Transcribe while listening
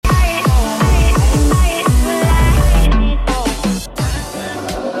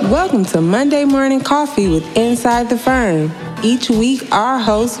Welcome to Monday Morning Coffee with Inside the Firm. Each week, our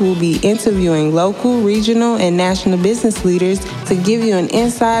hosts will be interviewing local, regional, and national business leaders to give you an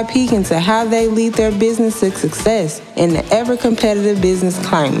inside peek into how they lead their business to success in the ever-competitive business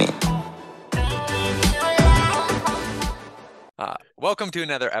climate. Welcome to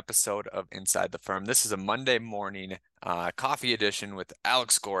another episode of Inside the Firm. This is a Monday morning coffee edition with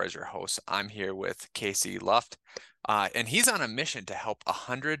Alex Gore as your host. I'm here with Casey Luft, and he's on a mission to help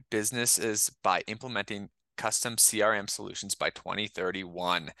 100 businesses by implementing custom CRM solutions by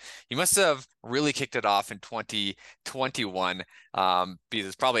 2031. He must have really kicked it off in 2021 because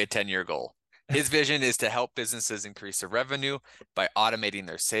it's probably a 10-year goal. His vision is to help businesses increase their revenue by automating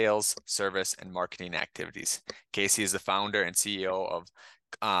their sales, service, and marketing activities. Casey is the founder and CEO of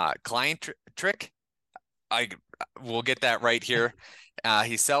Client Trick. We'll get that right here.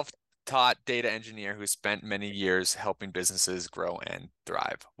 He's self-taught data engineer who spent many years helping businesses grow and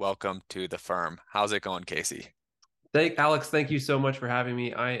thrive. Welcome to the firm. How's it going, Casey? Alex, thank you so much for having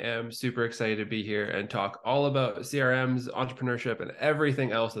me. I am super excited to be here and talk all about CRMs, entrepreneurship, and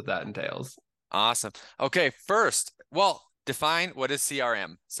everything else that entails. Awesome. Okay, first, define what is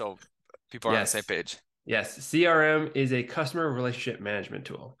CRM so people are on the same page. Yes, CRM is a customer relationship management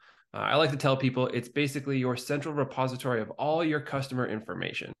tool. I like to tell people it's basically your central repository of all your customer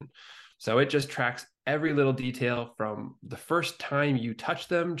information. So it just tracks every little detail from the first time you touch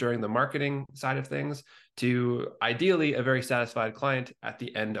them during the marketing side of things to ideally a very satisfied client at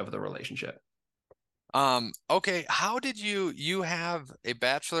the end of the relationship. Okay, how did you have a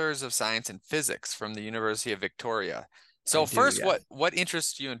bachelor's of science in physics from the University of Victoria? So first, what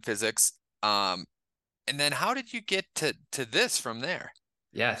interests you in physics? And then how did you get to this from there?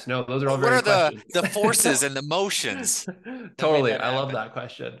 Yes, no, those are all very questions. What are the forces and the motions? Totally. I love that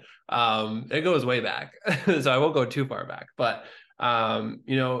question. It goes way back, so I won't go too far back, but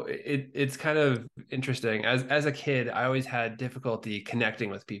it's kind of interesting. As a kid, I always had difficulty connecting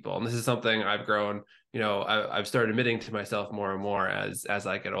with people. And this is something I've grown, I've started admitting to myself more and more as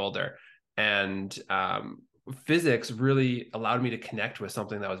I get older. And physics really allowed me to connect with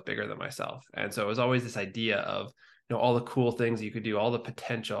something that was bigger than myself. And so it was always this idea of, all the cool things you could do, all the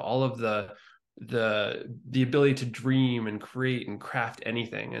potential, all of the ability to dream and create and craft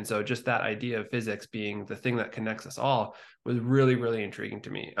anything. And so just that idea of physics being the thing that connects us all was really, really intriguing to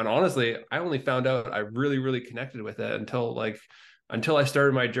me. And honestly, I only found out I really, really connected with it until I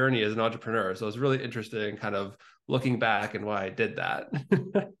started my journey as an entrepreneur. So it's really interesting kind of looking back and why I did that.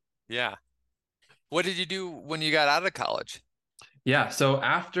 Yeah. What did you do when you got out of college? Yeah. So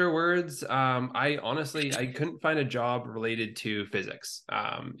afterwards, I couldn't find a job related to physics.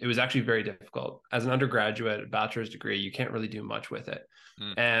 It was actually very difficult. As an undergraduate, bachelor's degree, you can't really do much with it.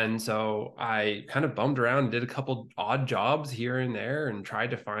 And so I kind of bummed around and did a couple odd jobs here and there and tried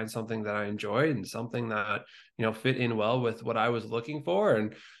to find something that I enjoyed and something that, fit in well with what I was looking for.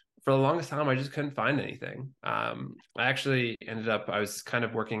 And for the longest time, I just couldn't find anything. I actually I was kind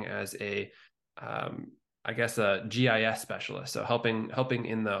of working as a GIS specialist. So helping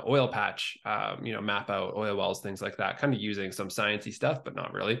in the oil patch, map out oil wells, things like that, kind of using some sciencey stuff, but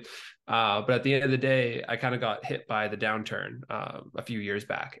not really. But at the end of the day, I kind of got hit by the downturn a few years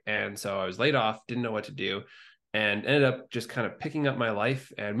back. And so I was laid off, didn't know what to do, and ended up just kind of picking up my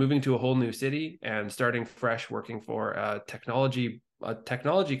life and moving to a whole new city and starting fresh, working for a technology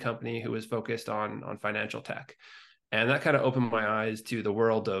company who was focused on financial tech. And that kind of opened my eyes to the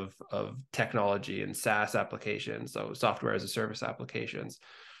world of technology and SaaS applications, so software as a service applications.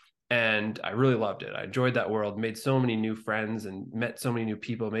 And I really loved it. I enjoyed that world, made so many new friends and met so many new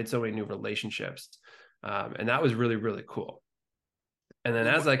people, made so many new relationships. And that was really, really cool. And then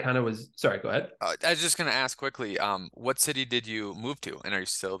sorry, go ahead. I was just going to ask quickly, what city did you move to? And are you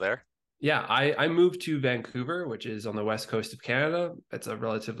still there? Yeah, I moved to Vancouver, which is on the west coast of Canada. It's a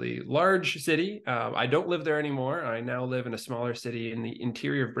relatively large city. I don't live there anymore. I now live in a smaller city in the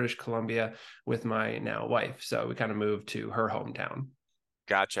interior of British Columbia with my now wife. So we kind of moved to her hometown.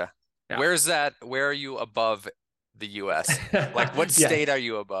 Gotcha. Yeah. Where's that? Where are you above the U.S.? Like what state are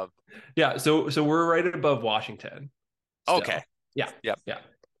you above? Yeah, so we're right above Washington. Still. Okay. Yeah. Yep. Yeah.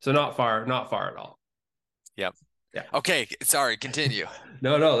 So not far at all. Yep. Yeah. Okay. Sorry. Continue.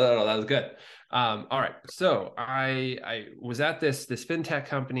 No, that was good. All right. So I was at this fintech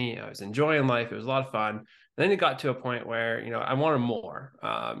company. I was enjoying life. It was a lot of fun. And then it got to a point where, I wanted more.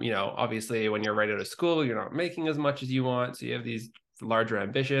 Obviously when you're right out of school, you're not making as much as you want. So you have these larger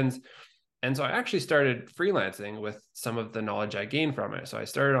ambitions. And so I actually started freelancing with some of the knowledge I gained from it. So I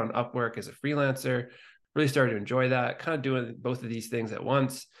started on Upwork as a freelancer, really started to enjoy that, kind of doing both of these things at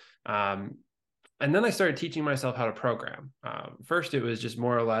once. And then I started teaching myself how to program. First, it was just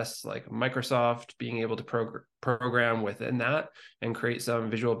more or less like Microsoft, being able to program within that and create some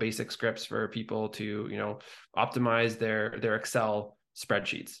Visual Basic scripts for people to, optimize their Excel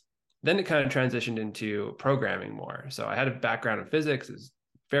spreadsheets. Then it kind of transitioned into programming more. So I had a background in physics. It's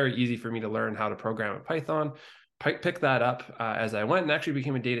very easy for me to learn how to program in Python. Pick that up as I went, and actually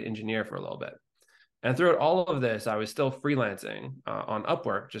became a data engineer for a little bit. And throughout all of this, I was still freelancing on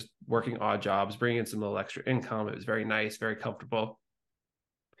Upwork, just working odd jobs, bringing in some little extra income. It was very nice, very comfortable.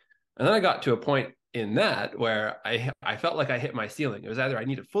 And then I got to a point in that where I felt like I hit my ceiling. It was either I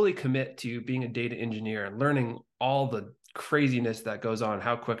need to fully commit to being a data engineer and learning all the craziness that goes on,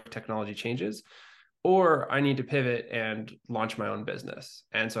 how quick technology changes, or I need to pivot and launch my own business.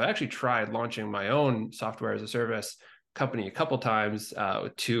 And so I actually tried launching my own software as a service company a couple times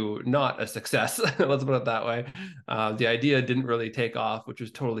to not a success. Let's put it that way. The idea didn't really take off, which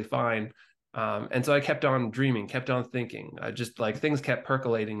was totally fine. And so I kept on dreaming, kept on thinking, just like things kept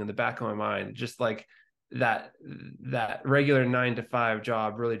percolating in the back of my mind, just like that regular 9-to-5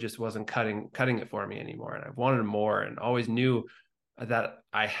 job really just wasn't cutting it for me anymore. And I wanted more and always knew that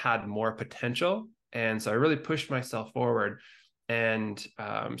I had more potential. And so I really pushed myself forward and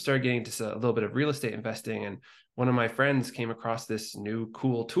started getting into a little bit of real estate investing. And one of my friends came across this new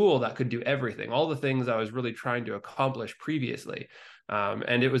cool tool that could do everything, all the things I was really trying to accomplish previously.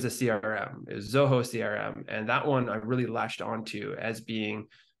 And it was a CRM, it was Zoho CRM. And that one I really latched onto as being,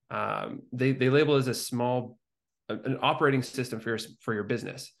 they label it as an operating system for your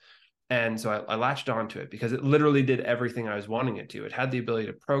business. And so I latched onto it because it literally did everything I was wanting it to. It had the ability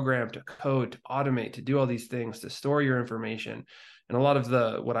to program, to code, to automate, to do all these things, to store your information. And a lot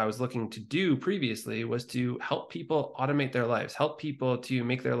of what I was looking to do previously was to help people automate their lives, help people to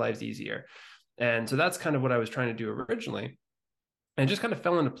make their lives easier. And so that's kind of what I was trying to do originally, and just kind of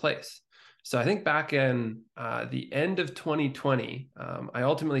fell into place. So I think back in the end of 2020, I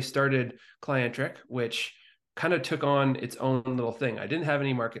ultimately started Clientric, which kind of took on its own little thing. I didn't have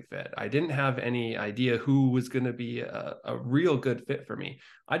any market fit. I didn't have any idea who was going to be a real good fit for me.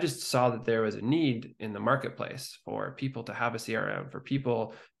 I just saw that there was a need in the marketplace for people to have a CRM, for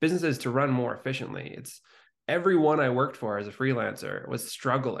businesses to run more efficiently. It's everyone I worked for as a freelancer was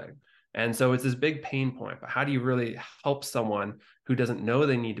struggling. And so it's this big pain point, but how do you really help someone who doesn't know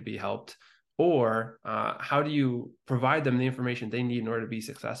they need to be helped? Or how do you provide them the information they need in order to be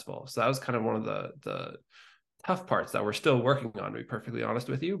successful? So that was kind of one of the tough parts that we're still working on, to be perfectly honest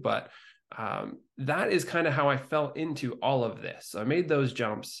with you. But that is kind of how I fell into all of this. So I made those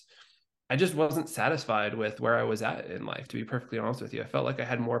jumps. I just wasn't satisfied with where I was at in life, to be perfectly honest with you. I felt like I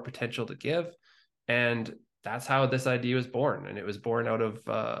had more potential to give. And that's how this idea was born. And it was born out of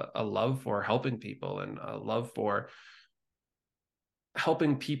a love for helping people and a love for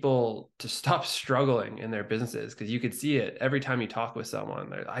helping people to stop struggling in their businesses, because you could see it every time you talk with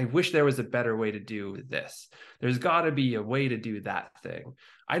someone. I wish there was a better way to do this. There's got to be a way to do that thing.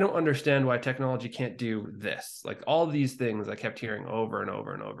 I don't understand why technology can't do this. Like all these things I kept hearing over and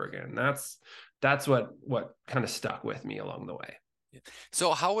over and over again. That's what kind of stuck with me along the way.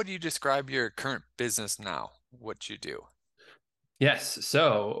 So how would you describe your current business now? What you do? Yes.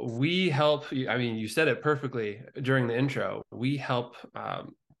 So we help, I mean, you said it perfectly during the intro. We help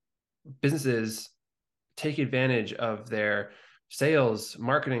businesses take advantage of their sales,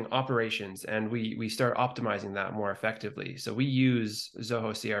 marketing, operations, and we start optimizing that more effectively. So we use Zoho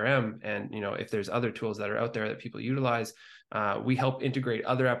CRM, and if there's other tools that are out there that people utilize, we help integrate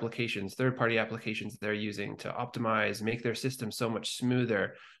other applications, third-party applications they're using to optimize, make their system so much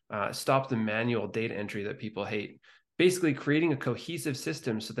smoother, stop the manual data entry that people hate. Basically creating a cohesive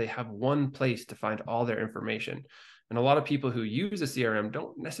system so they have one place to find all their information. And a lot of people who use a CRM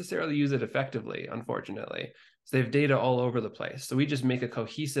don't necessarily use it effectively, unfortunately. So they have data all over the place. So we just make a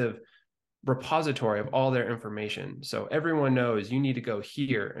cohesive repository of all their information. So everyone knows you need to go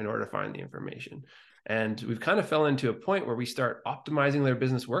here in order to find the information. And we've kind of fell into a point where we start optimizing their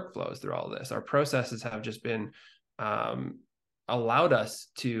business workflows through all of this. Our processes have just been allowed us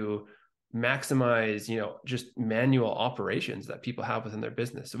to maximize, just manual operations that people have within their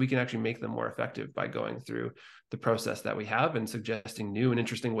business. So we can actually make them more effective by going through the process that we have and suggesting new and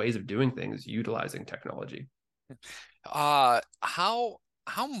interesting ways of doing things utilizing technology. How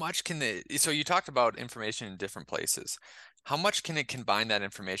much so you talked about information in different places. How much can it combine that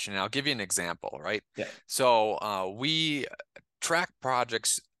information? And I'll give you an example, right? Yeah. So we track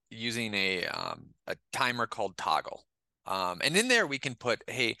projects using a timer called Toggl. And in there we can put,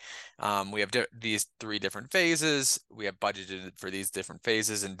 hey, we have these 3 different phases. We have budgeted for these different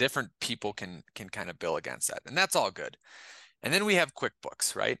phases, and different people can kind of bill against that. And that's all good. And then we have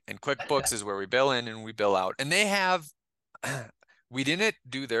QuickBooks, right? And QuickBooks is where we bill in and we bill out. And they have, we didn't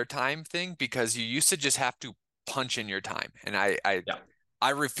do their time thing because you used to just have to punch in your time. And Yeah. I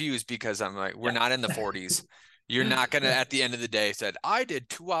refuse because I'm like, we're Yeah. not in the 40s. You're not going to, at the end of the day, said, I did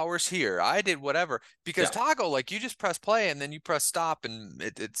 2 hours here. I did whatever. Because Yeah. Toggle, like you just press play and then you press stop and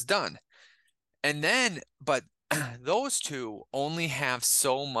it's done. And then, but those two only have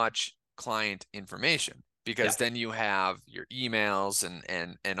so much client information Yeah. because then you have your emails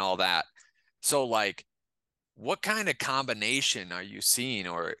and all that. So like, what kind of combination are you seeing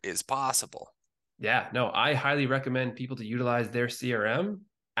or is possible? Yeah, no, I highly recommend people to utilize their CRM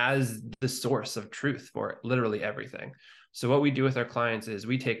as the source of truth for literally everything. So what we do with our clients is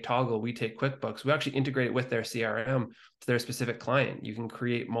we take Toggle, we take QuickBooks, we actually integrate it with their CRM to their specific client. You can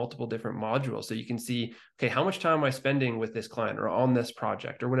create multiple different modules. So you can see, okay, how much time am I spending with this client or on this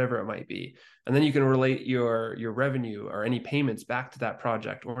project or whatever it might be. And then you can relate your revenue or any payments back to that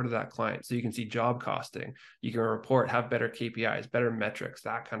project or to that client. So you can see job costing, you can report, have better KPIs, better metrics,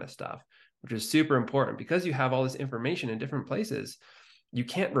 that kind of stuff, which is super important because you have all this information in different places. You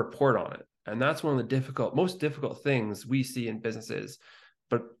can't report on it. And that's one of the most difficult things we see in businesses.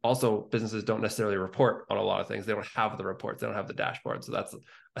 But also, businesses don't necessarily report on a lot of things. They don't have the reports, they don't have the dashboard. So that's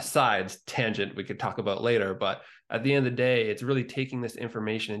a side tangent we could talk about later. But at the end of the day, it's really taking this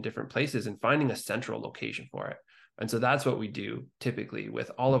information in different places and finding a central location for it. And so that's what we do typically with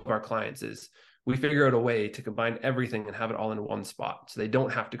all of our clients is we figure out a way to combine everything and have it all in one spot. So they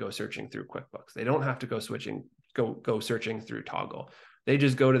don't have to go searching through QuickBooks. They don't have to go searching through Toggle. They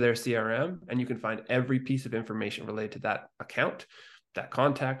just go to their CRM and you can find every piece of information related to that account, that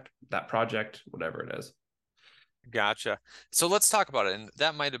contact, that project, whatever it is. Gotcha. So let's talk about it. And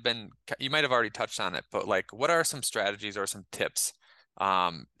that might have been, you might have already touched on it, but like, what are some strategies or some tips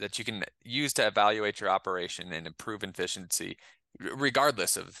that you can use to evaluate your operation and improve efficiency,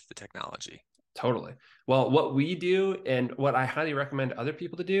 regardless of the technology? Totally. Well, what we do and what I highly recommend other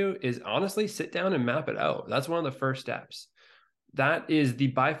people to do is honestly sit down and map it out. That's one of the first steps. That is the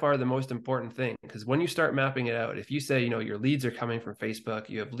by far the most important thing, because when you start mapping it out, if you say, your leads are coming from Facebook,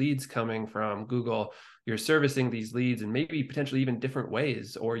 you have leads coming from Google, you're servicing these leads and maybe potentially even different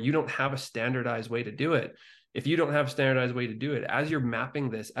ways, or you don't have a standardized way to do it. If you don't have a standardized way to do it, as you're mapping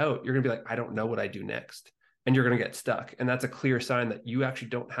this out, you're going to be like, I don't know what I do next. And you're going to get stuck. And that's a clear sign that you actually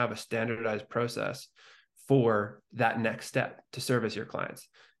don't have a standardized process for that next step to service your clients.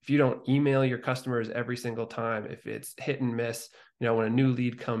 If you don't email your customers every single time, if it's hit and miss, when a new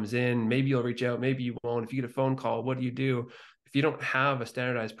lead comes in, maybe you'll reach out, maybe you won't. If you get a phone call, what do you do? If you don't have a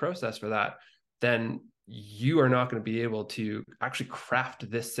standardized process for that, then you are not going to be able to actually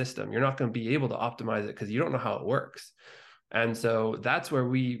craft this system. You're not going to be able to optimize it because you don't know how it works. And so that's where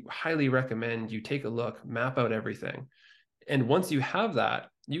we highly recommend you take a look, map out everything. And once you have that,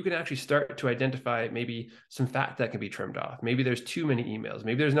 you can actually start to identify maybe some fat that can be trimmed off. Maybe there's too many emails.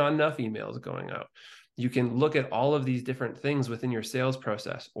 Maybe there's not enough emails going out. You can look at all of these different things within your sales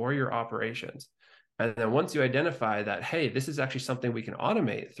process or your operations. And then once you identify that, hey, this is actually something we can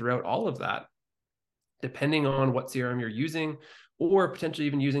automate throughout all of that, depending on what CRM you're using, or potentially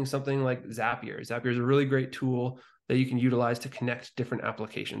even using something like Zapier. Zapier is a really great tool that you can utilize to connect different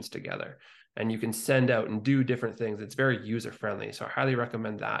applications together. And you can send out and do different things. It's very user-friendly. So I highly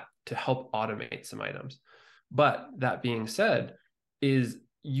recommend that to help automate some items. But that being said, is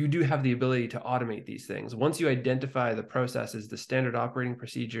you do have the ability to automate these things. Once you identify the processes, the standard operating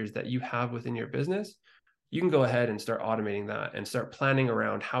procedures that you have within your business, you can go ahead and start automating that and start planning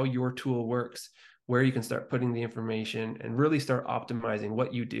around how your tool works, where you can start putting the information and really start optimizing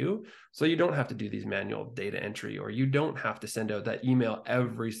what you do. So you don't have to do these manual data entry, or you don't have to send out that email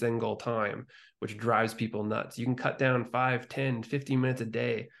every single time, which drives people nuts. You can cut down 5, 10, 15 minutes a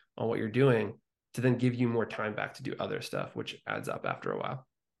day on what you're doing to then give you more time back to do other stuff, which adds up after a while.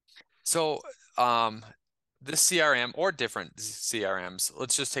 So this CRM or different CRMs,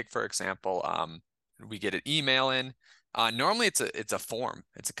 let's just take, for example, we get an email in. Normally it's a form,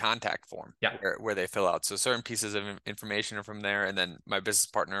 it's a contact form, Yeah, where they fill out. So certain pieces of information are from there, and then my business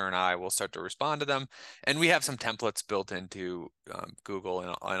partner and I will start to respond to them. And we have some templates built into Google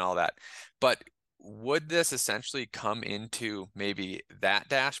and all that. But would this essentially come into maybe that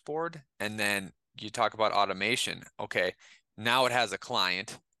dashboard? And then you talk about automation. Okay, now it has a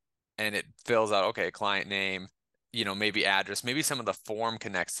client and it fills out, okay, client name, maybe address, maybe some of the form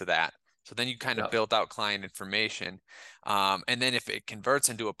connects to that. So then you kind of build out client information. And then if it converts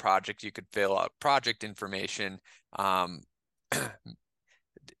into a project, you could fill out project information. I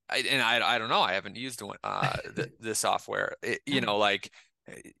don't know. I haven't used the software.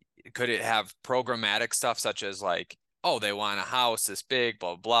 Could it have programmatic stuff such as like oh, they want a house this big,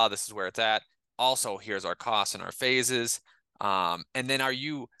 blah, blah, blah. This is where it's at. Also, here's our costs and our phases. And then are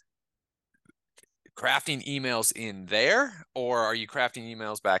you crafting emails in there, or are you crafting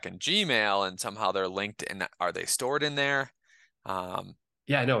emails back in Gmail and somehow they're linked and are they stored in there?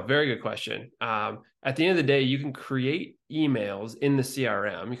 Yeah, no, very good question. At the end of the day, you can create emails in the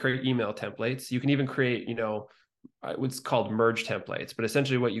CRM. You create email templates. You can even create, what's called merge templates. But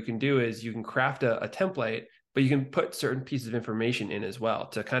essentially what you can do is you can craft a template, but you can put certain pieces of information in as well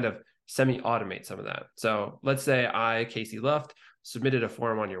to kind of semi-automate some of that. So let's say I, Casey Luft, submitted a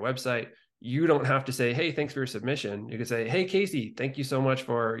form on your website. You don't have to say, hey, thanks for your submission. You can say, hey, Casey, thank you so much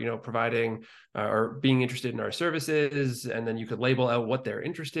for, providing or being interested in our services. And then you could label out what they're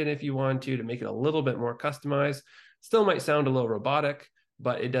interested in if you want to make it a little bit more customized. Still might sound a little robotic,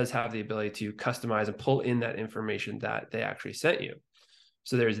 but it does have the ability to customize and pull in that information that they actually sent you.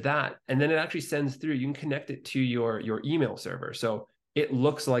 So there's that. And then it actually sends through, you can connect it to your email server. So it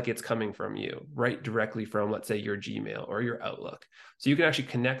looks like it's coming from you, right? Directly from, let's say, your Gmail or your Outlook. So you can actually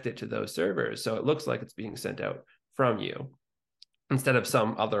connect it to those servers. So it looks like it's being sent out from you instead of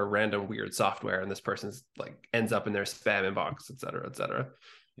some other random weird software. And this person's ends up in their spam inbox, et cetera, et cetera.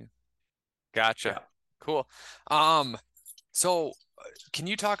 Yeah. Gotcha. Yeah. Cool. So can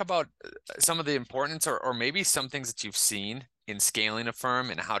you talk about some of the importance or maybe some things that you've seen in scaling a firm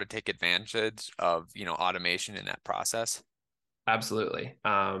and how to take advantage of, automation in that process? Absolutely.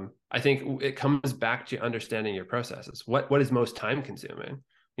 I think it comes back to understanding your processes. What is most time consuming?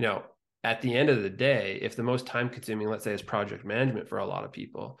 At the end of the day, if the most time consuming, let's say, is project management for a lot of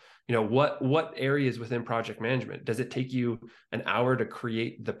people, what areas within project management, does it take you an hour to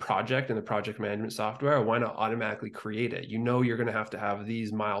create the project and the project management software? Or why not automatically create it? You're going to have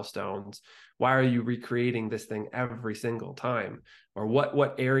these milestones. Why are you recreating this thing every single time? Or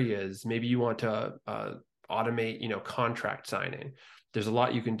what areas maybe you want to automate, contract signing. There's a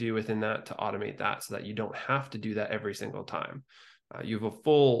lot you can do within that to automate that so that you don't have to do that every single time. You have a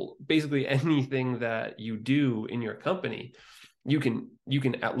full, basically anything that you do in your company, you can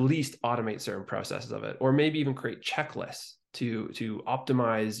at least automate certain processes of it, or maybe even create checklists to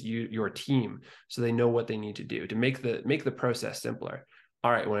optimize your team so they know what they need to do to make the process simpler.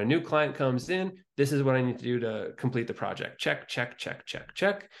 All right, when a new client comes in, this is what I need to do to complete the project. Check, check, check, check,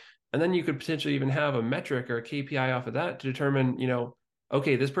 check. And then you could potentially even have a metric or a KPI off of that to determine,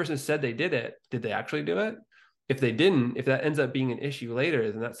 okay, this person said they did it. Did they actually do it? If they didn't, if that ends up being an issue later,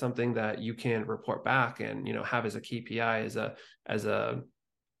 then that's something that you can report back and, have as a KPI, as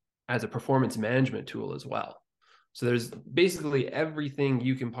a performance management tool as well. So there's basically everything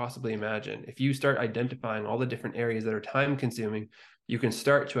you can possibly imagine. If you start identifying all the different areas that are time consuming, you can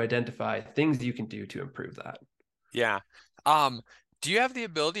start to identify things you can do to improve that. Yeah. Do you have the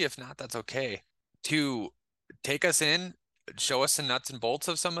ability, if not, that's okay, to take us in, show us the nuts and bolts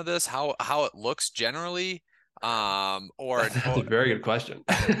of some of this, how it looks generally? That's a very good question.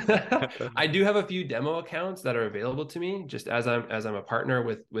 I do have a few demo accounts that are available to me just as I'm a partner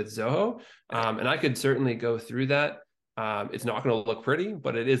with Zoho. And I could certainly go through that. It's not going to look pretty,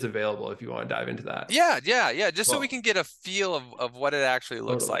 but it is available if you want to dive into that. Yeah. Just so we can get a feel of what it actually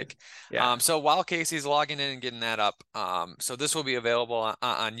looks like. Yeah. So while Casey's logging in and getting that up, so this will be available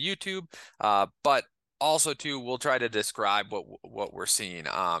on YouTube, but also too, we'll try to describe what we're seeing.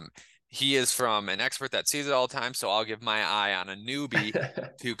 He is from an expert that sees it all the time, so I'll give my eye on a newbie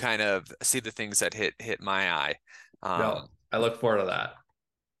to kind of see the things that hit my eye. No, I look forward to that.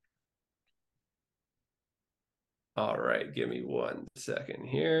 All right, give me 1 second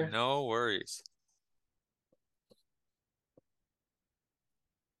here. No worries.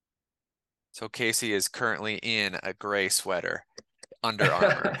 So Casey is currently in a gray sweater, Under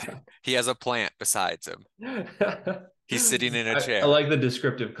Armour. He has a plant besides him. He's sitting in a chair. I like the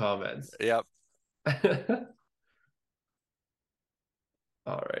descriptive comments. Yep.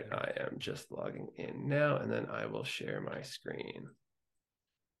 All right, I am just logging in now, and then I will share my screen.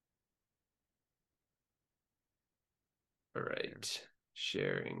 All right,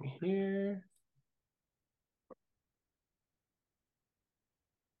 sharing here.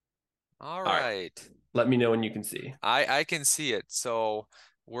 All right. Let me know when you can see. I can see it. So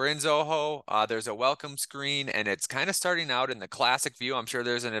we're in Zoho. There's a welcome screen, and it's kind of starting out in the classic view. I'm sure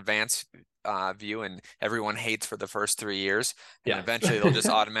there's an advanced view, and everyone hates for the first 3 years. And eventually they'll just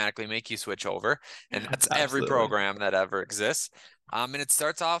automatically make you switch over. And that's every program that ever exists. And it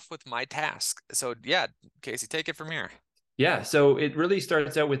starts off with my task. So yeah, Casey, take it from here. Yeah, so it really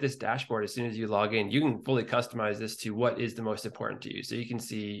starts out with this dashboard. As soon as you log in, you can fully customize this to what is the most important to you. So you can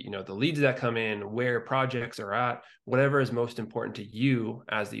see, the leads that come in, where projects are at, whatever is most important to you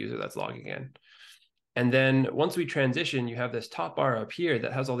as the user that's logging in. And then once we transition, you have this top bar up here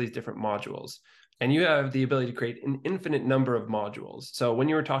that has all these different modules. And you have the ability to create an infinite number of modules. So when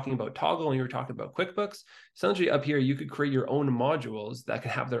you were talking about Toggl and you were talking about QuickBooks, essentially up here, you could create your own modules that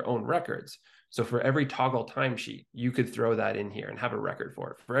could have their own records. So for every Toggl timesheet, you could throw that in here and have a record for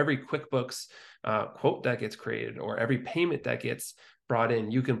it. For every QuickBooks quote that gets created or every payment that gets brought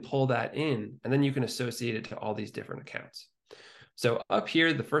in, you can pull that in and then you can associate it to all these different accounts. So up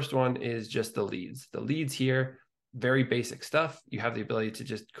here, the first one is just the leads. The leads here, very basic stuff. You have the ability to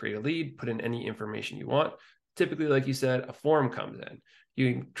just create a lead, put in any information you want. Typically, like you said, a form comes in.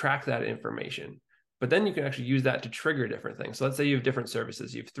 You can track that information, but then you can actually use that to trigger different things. So let's say you have different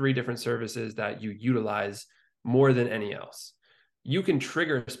services. You have 3 different services that you utilize more than any else. You can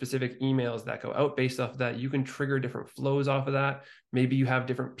trigger specific emails that go out based off of that. You can trigger different flows off of that. Maybe you have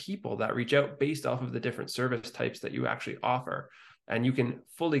different people that reach out based off of the different service types that you actually offer. And you can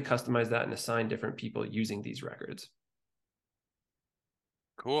fully customize that and assign different people using these records.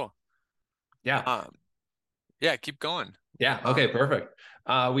 Cool. Yeah. Yeah, keep going. Yeah. Okay, perfect.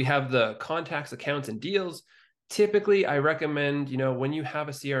 We have the contacts, accounts, and deals. Typically, I recommend, when you have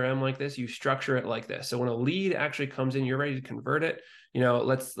a CRM like this, you structure it like this. So when a lead actually comes in, you're ready to convert it.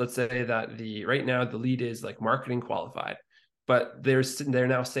 Let's say that right now the lead is like marketing qualified, but they're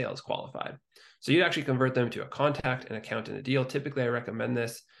now sales qualified. So you'd actually convert them to a contact, an account, and a deal. Typically, I recommend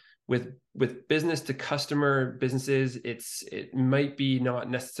this with business to customer businesses. It might be not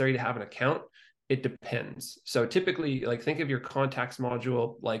necessary to have an account. It depends. So typically, like think of your contacts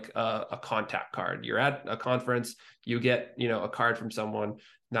module like a contact card. You're at a conference, you get a card from someone.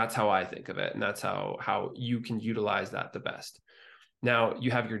 That's how I think of it, and that's how you can utilize that the best. Now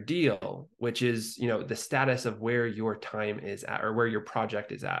you have your deal, which is the status of where your time is at or where your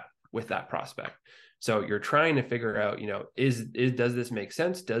project is at with that prospect. So you're trying to figure out, does this make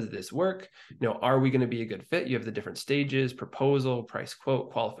sense? Does this work? Are we going to be a good fit? You have the different stages: proposal, price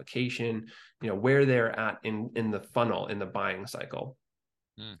quote, qualification, where they're at in the funnel, in the buying cycle.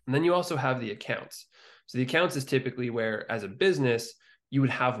 And then you also have the accounts. So the accounts is typically where, as a business, you would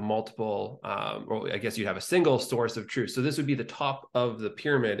have multiple, or I guess you'd have a single source of truth. So this would be the top of the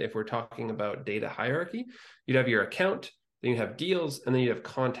pyramid if we're talking about data hierarchy. You'd have your account, then you have deals, and then you have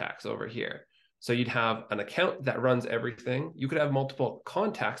contacts over here. So you'd have an account that runs everything. You could have multiple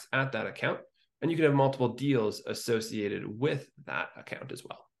contacts at that account, and you could have multiple deals associated with that account as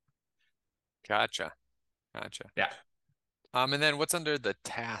well. Gotcha. Yeah. And then what's under the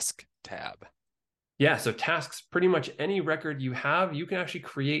task tab? Yeah, so tasks, pretty much any record you have, you can actually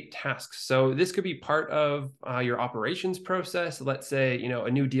create tasks. So this could be part of your operations process. Let's say,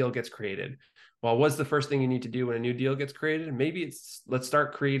 a new deal gets created. Well, what's the first thing you need to do when a new deal gets created? Maybe let's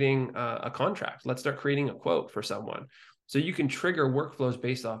start creating a contract. Let's start creating a quote for someone. So you can trigger workflows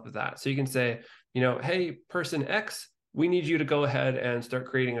based off of that. So you can say, hey, person X, we need you to go ahead and start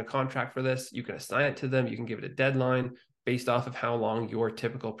creating a contract for this. You can assign it to them. You can give it a deadline based off of how long your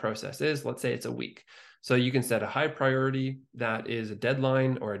typical process is. Let's say it's a week. So you can set a high priority that is a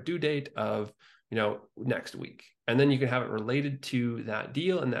deadline or a due date of, next week. And then you can have it related to that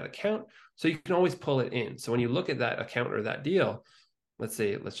deal and that account. So you can always pull it in. So when you look at that account or that deal, let's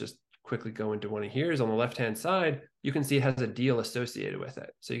just quickly go into one of here's on the left-hand side, you can see it has a deal associated with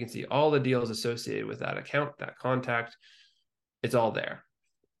it. So you can see all the deals associated with that account, that contact, it's all there.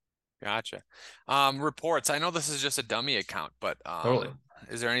 Gotcha. Reports. I know this is just a dummy account, but Totally.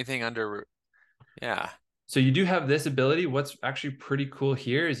 Is there anything under? Yeah. So you do have this ability. What's actually pretty cool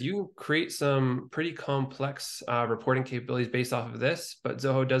here is you can create some pretty complex reporting capabilities based off of this, but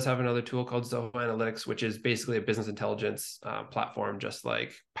Zoho does have another tool called Zoho Analytics, which is basically a business intelligence platform, just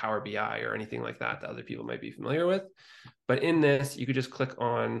like Power BI or anything like that other people might be familiar with. But in this, you could just click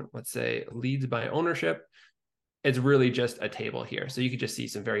on, let's say, leads by ownership. It's really just a table here. So you could just see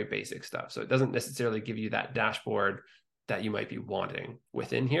some very basic stuff. So it doesn't necessarily give you that dashboard that you might be wanting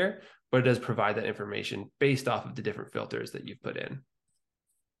within here, but it does provide that information based off of the different filters that you've put in.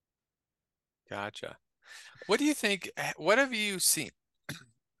 Gotcha. What do you think? What have you seen?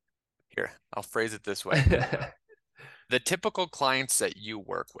 Here, I'll phrase it this way. The typical clients that you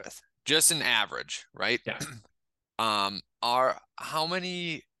work with, just an average, right? Yeah. Are how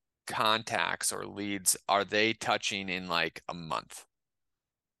many contacts or leads are they touching in like a month?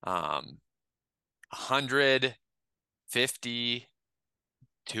 100, 50,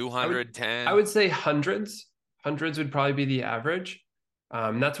 210? I would say hundreds. Hundreds would probably be the average.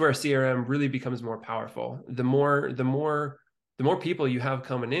 That's where a CRM really becomes more powerful. The more people you have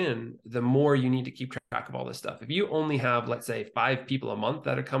coming in, the more you need to keep track of all this stuff. If you only have, let's say, 5 people a month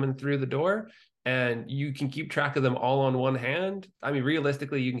that are coming through the door, and you can keep track of them all on one hand. I mean,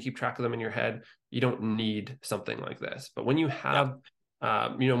 realistically, you can keep track of them in your head. You don't need something like this. But when you have,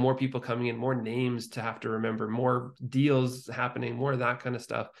 more people coming in, more names to have to remember, more deals happening, more of that kind of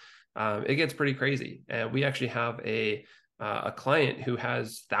stuff, it gets pretty crazy. And we actually have a client who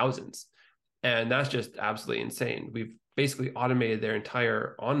has thousands, and that's just absolutely insane. We've basically automated their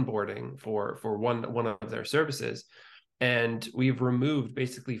entire onboarding for one of their services. And we've removed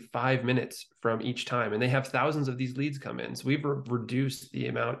basically 5 minutes from each time. And they have thousands of these leads come in. So we've reduced the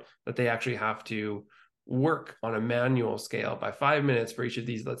amount that they actually have to work on a manual scale by 5 minutes for each of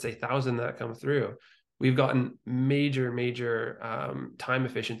these, let's say 1,000 that come through. We've gotten major time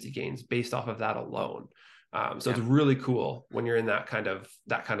efficiency gains based off of that alone. So it's really cool when you're in that kind of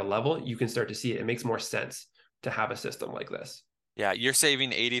level. You can start to see it. It makes more sense to have a system like this. Yeah, you're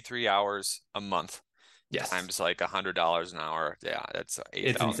saving 83 hours a month. Yes. Times like $100 an hour. Yeah, that's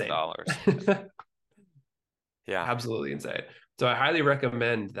 $8,000. Yeah, absolutely insane. So I highly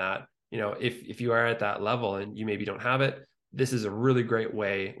recommend that, if you are at that level and you maybe don't have it, this is a really great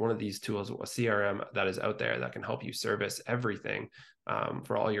way. One of these tools, a CRM that is out there that can help you service everything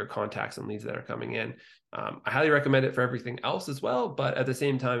for all your contacts and leads that are coming in. I highly recommend it for everything else as well, but at the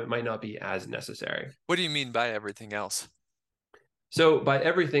same time, it might not be as necessary. What do you mean by everything else? So by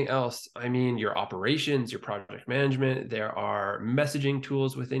everything else, I mean your operations, your project management. There are messaging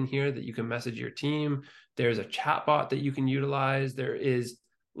tools within here that you can message your team. There's a chatbot that you can utilize. There is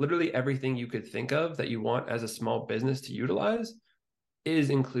literally everything you could think of that you want as a small business to utilize is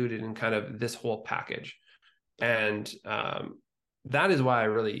included in kind of this whole package. And that is why I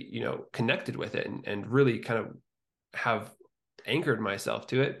really, connected with it and really kind of have anchored myself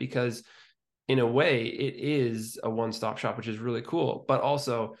to it, because in a way, it is a one-stop shop, which is really cool. But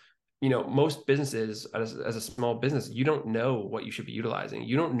also, most businesses, as a small business, you don't know what you should be utilizing.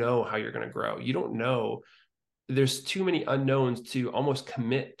 You don't know how you're going to grow. You don't know. There's too many unknowns to almost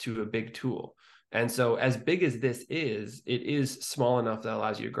commit to a big tool. And so as big as this is, it is small enough that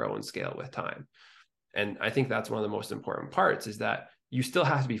allows you to grow and scale with time. And I think that's one of the most important parts, is that you still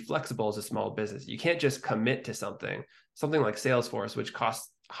have to be flexible as a small business. You can't just commit to something like Salesforce, which costs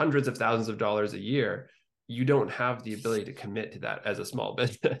hundreds of thousands of dollars a year. You don't have the ability to commit to that as a small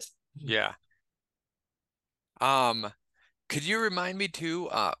business. Yeah. Could you remind me too,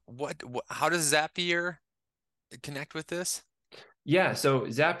 how does Zapier connect with this? Yeah, so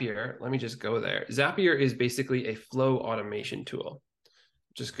Zapier, let me just go there. Zapier is basically a flow automation tool.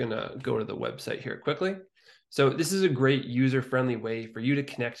 Just gonna go to the website here quickly. So this is a great user-friendly way for you to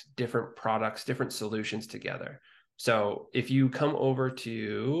connect different products, different solutions together. So if you come over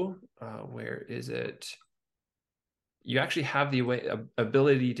to, where is it? You actually have the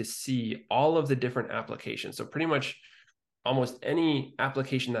ability to see all of the different applications. So pretty much almost any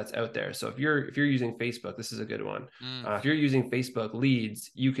application that's out there. So if you're using Facebook, this is a good one. If you're using Facebook leads,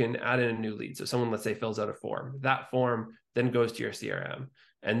 you can add in a new lead. So someone, let's say, fills out a form. That form then goes to your CRM.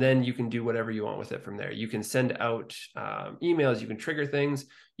 And then you can do whatever you want with it from there. You can send out emails, you can trigger things,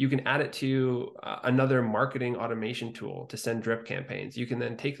 you can add it to another marketing automation tool to send drip campaigns. You can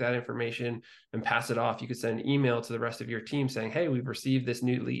then take that information and pass it off. You could send an email to the rest of your team saying, hey, we've received this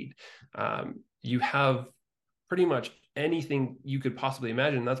new lead. You have pretty much anything you could possibly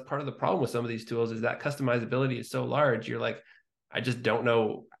imagine. That's part of the problem with some of these tools, is that customizability is so large. You're like, I just don't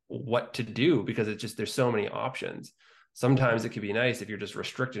know what to do, because it's just, there's so many options. Sometimes it could be nice if you're just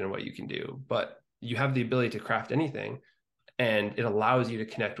restricted in what you can do, but you have the ability to craft anything, and it allows you to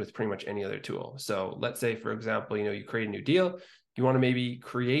connect with pretty much any other tool. So let's say, for example, you create a new deal, you want to maybe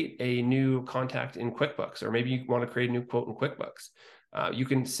create a new contact in QuickBooks, or maybe you want to create a new quote in QuickBooks. You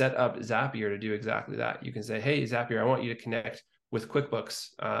can set up Zapier to do exactly that. You can say, hey, Zapier, I want you to connect with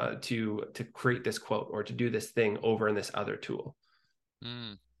QuickBooks to create this quote, or to do this thing over in this other tool.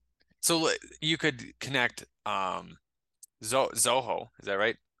 So you could connect Zoho, is that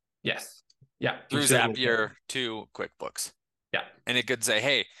right? Yes. Yeah. Through Zapier to QuickBooks. Yeah. And it could say,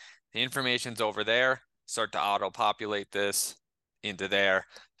 hey, the information's over there. Start to auto-populate this into there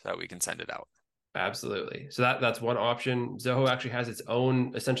so that we can send it out. Absolutely. So that's one option. Zoho actually has its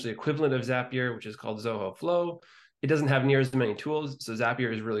own essentially equivalent of Zapier, which is called Zoho Flow. It doesn't have near as many tools, so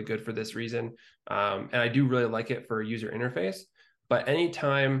Zapier is really good for this reason. And I do really like it for user interface. But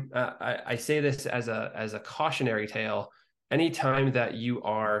anytime, I say this as a cautionary tale, anytime that you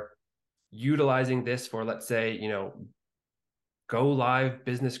are utilizing this for, let's say, go live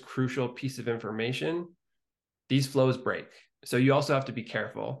business crucial piece of information, these flows break. So you also have to be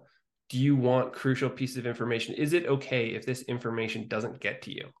careful. Do you want crucial piece of information? Is it okay if this information doesn't get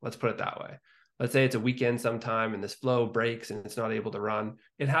to you? Let's put it that way. let's say it's a weekend sometime and this flow breaks and it's not able to run.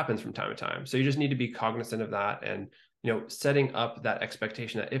 It happens from time to time. So you just need to be cognizant of that, and setting up that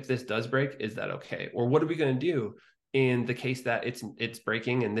expectation that if this does break, is that okay? Or what are we going to do in the case that it's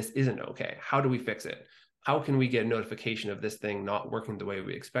breaking and this isn't okay? How do we fix it? How can we get a notification of this thing not working the way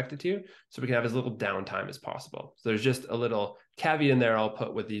we expect it to, so we can have as little downtime as possible? So there's just a little caveat in there I'll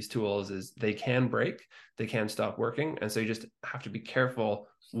put with these tools is they can break, they can stop working. And so you just have to be careful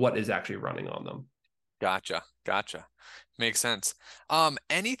what is actually running on them. Gotcha. Makes sense.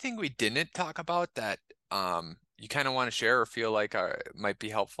 Anything we didn't talk about that you kind of want to share or feel like might be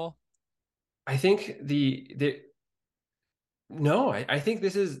helpful? I think I think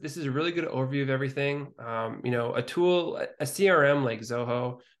this is a really good overview of everything. A tool, a CRM like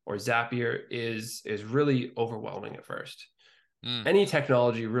Zoho or Zapier is really overwhelming at first. Any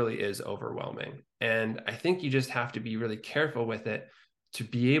technology really is overwhelming. And I think you just have to be really careful with it to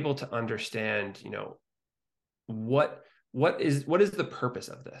be able to understand, what is the purpose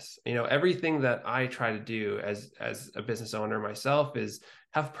of this? Everything that I try to do as a business owner myself is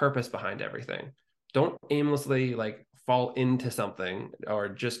have purpose behind everything. Don't aimlessly fall into something or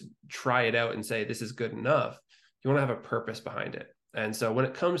just try it out and say this is good enough. You want to have a purpose behind it. And so when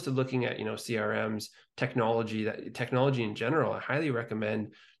it comes to looking at CRMs, technology in general, I highly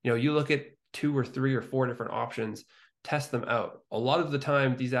recommend you look at 2 or 3 or 4 different options, test them out. A lot of the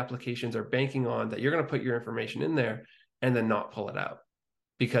time these applications are banking on that you're going to put your information in there and then not pull it out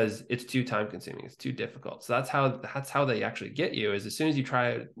because it's too time consuming, it's too difficult. So that's how they actually get you, is as soon as you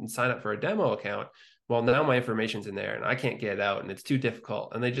try and sign up for a demo account, well, now my information's in there and I can't get it out and it's too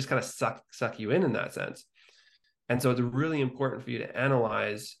difficult. And they just kind of suck you in that sense. And so it's really important for you to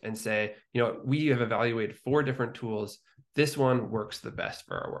analyze and say, we have evaluated 4 different tools. This one works the best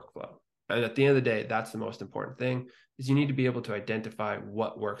for our workflow. And at the end of the day, that's the most important thing, is you need to be able to identify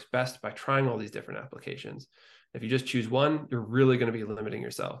what works best by trying all these different applications. If you just choose one, you're really going to be limiting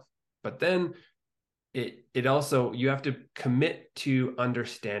yourself. But then it also, you have to commit to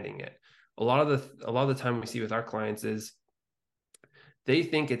understanding it. A lot of the time we see with our clients is they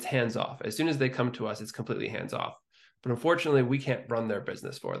think it's hands off. As soon as they come to us, it's completely hands off. But unfortunately, we can't run their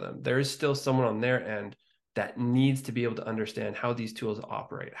business for them. There is still someone on their end that needs to be able to understand how these tools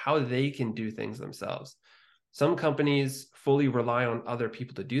operate, how they can do things themselves. Some companies fully rely on other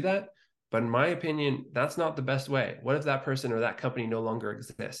people to do that. But in my opinion, that's not the best way. What if that person or that company no longer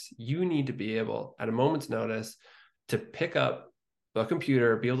exists? You need to be able, at a moment's notice, to pick up a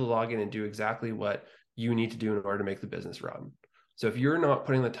computer, be able to log in and do exactly what you need to do in order to make the business run. So if you're not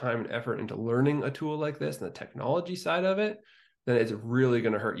putting the time and effort into learning a tool like this and the technology side of it, then it's really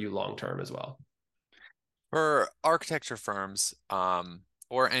going to hurt you long-term as well. For architecture firms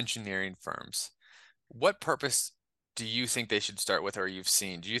or engineering firms, what purpose do you think they should start with, or you've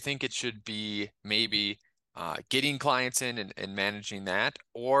seen? Do you think it should be maybe getting clients in and managing that,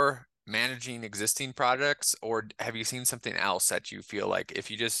 or managing existing projects? Or have you seen something else that you feel like if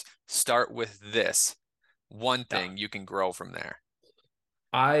you just start with this one thing, you can grow from there?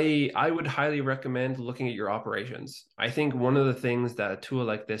 I would highly recommend looking at your operations. I think one of the things that a tool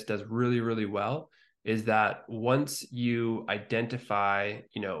like this does really, really well is that once you identify,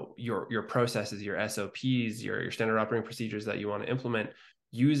 your processes, your SOPs, your standard operating procedures that you want to implement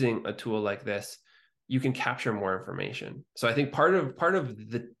using a tool like this, you can capture more information. So I think part of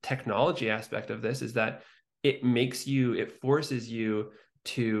the technology aspect of this is that it forces you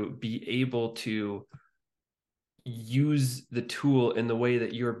to be able to use the tool in the way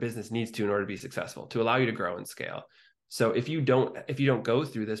that your business needs to in order to be successful, to allow you to grow and scale. So if you don't go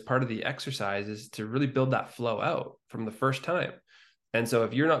through this, part of the exercise is to really build that flow out from the first time. And so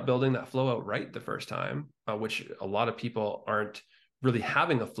if you're not building that flow out right the first time, which a lot of people aren't really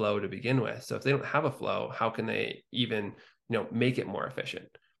having a flow to begin with. So if they don't have a flow, how can they even, make it more efficient?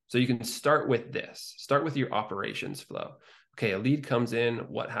 So you can start with your operations flow. Okay, a lead comes in,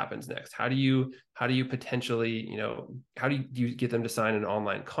 what happens next? How do you potentially, how do you get them to sign an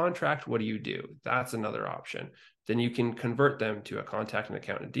online contract? What do you do? That's another option. Then you can convert them to a contact and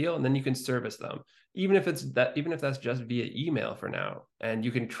account and deal, and then you can service them. Even if that's just via email for now, and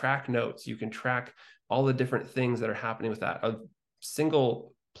you can track notes, you can track all the different things that are happening with that. A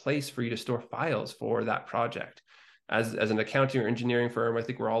single place for you to store files for that project. As an accounting or engineering firm, I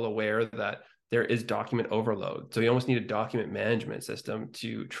think we're all aware that there is document overload. So you almost need a document management system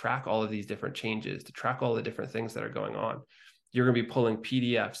to track all of these different changes, to track all the different things that are going on. You're going to be pulling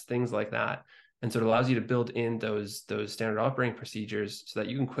PDFs, things like that. And so it allows you to build in those standard operating procedures so that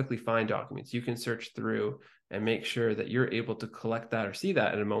you can quickly find documents. You can search through and make sure that you're able to collect that or see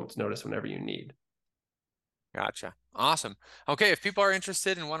that at a moment's notice whenever you need. Gotcha. Awesome. Okay, if people are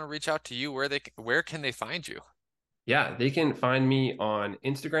interested and want to reach out to you, where can they find you? Yeah, they can find me on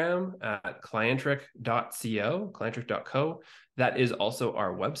Instagram at clientric.co. That is also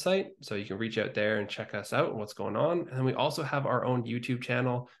our website. So you can reach out there and check us out and what's going on. And then we also have our own YouTube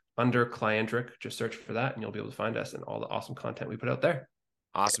channel under Clientric. Just search for that and you'll be able to find us and all the awesome content we put out there.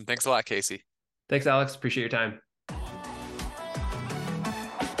 Awesome. Thanks a lot, Casey. Thanks, Alex. Appreciate your time.